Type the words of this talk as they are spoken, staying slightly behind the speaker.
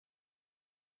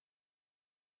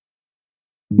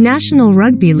National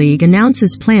Rugby League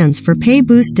announces plans for pay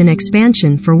boost and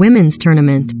expansion for women's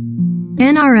tournament.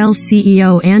 NRL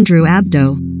CEO Andrew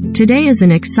Abdo. Today is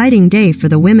an exciting day for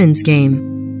the women's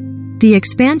game. The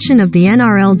expansion of the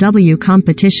NRLW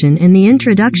competition and the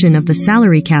introduction of the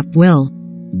salary cap will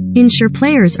ensure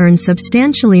players earn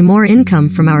substantially more income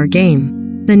from our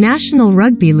game. The National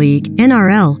Rugby League,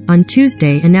 NRL, on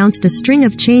Tuesday announced a string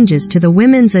of changes to the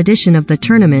women's edition of the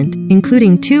tournament,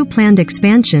 including 2 planned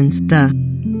expansions, the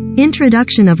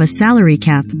introduction of a salary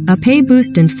cap, a pay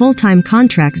boost and full-time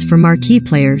contracts for marquee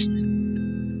players.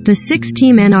 The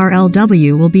 6-team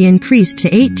NRLW will be increased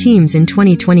to 8 teams in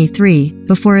 2023,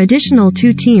 before additional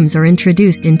 2 teams are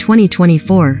introduced in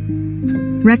 2024.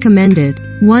 Recommended.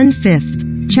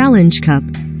 1/5. Challenge Cup.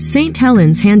 St.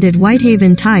 Helens handed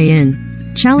Whitehaven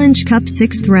tie-in. Challenge Cup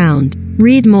 6th round.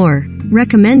 Read more.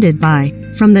 Recommended by.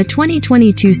 From the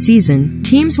 2022 season,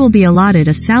 teams will be allotted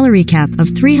a salary cap of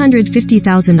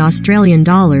 $350,000 Australian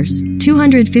dollars,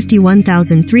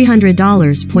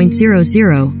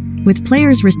 $251,300.00, with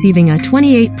players receiving a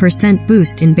 28%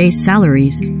 boost in base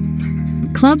salaries.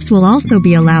 Clubs will also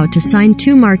be allowed to sign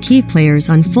 2 marquee players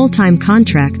on full-time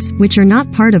contracts, which are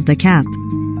not part of the cap.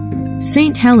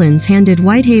 St. Helens handed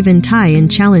Whitehaven tie in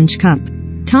Challenge Cup.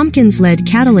 Tompkins led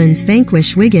Catalans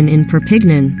vanquish Wigan in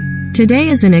Perpignan. Today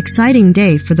is an exciting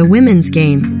day for the women's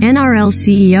game, NRL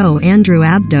CEO Andrew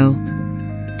Abdo.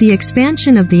 The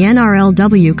expansion of the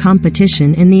NRLW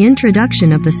competition and the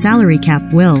introduction of the salary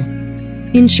cap will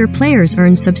ensure players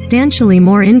earn substantially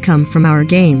more income from our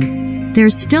game.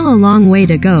 There's still a long way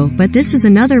to go, but this is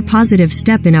another positive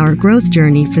step in our growth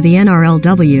journey for the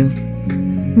NRLW.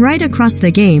 Right across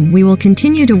the game, we will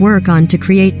continue to work on to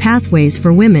create pathways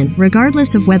for women,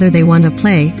 regardless of whether they want to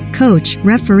play, coach,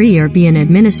 referee or be an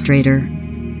administrator.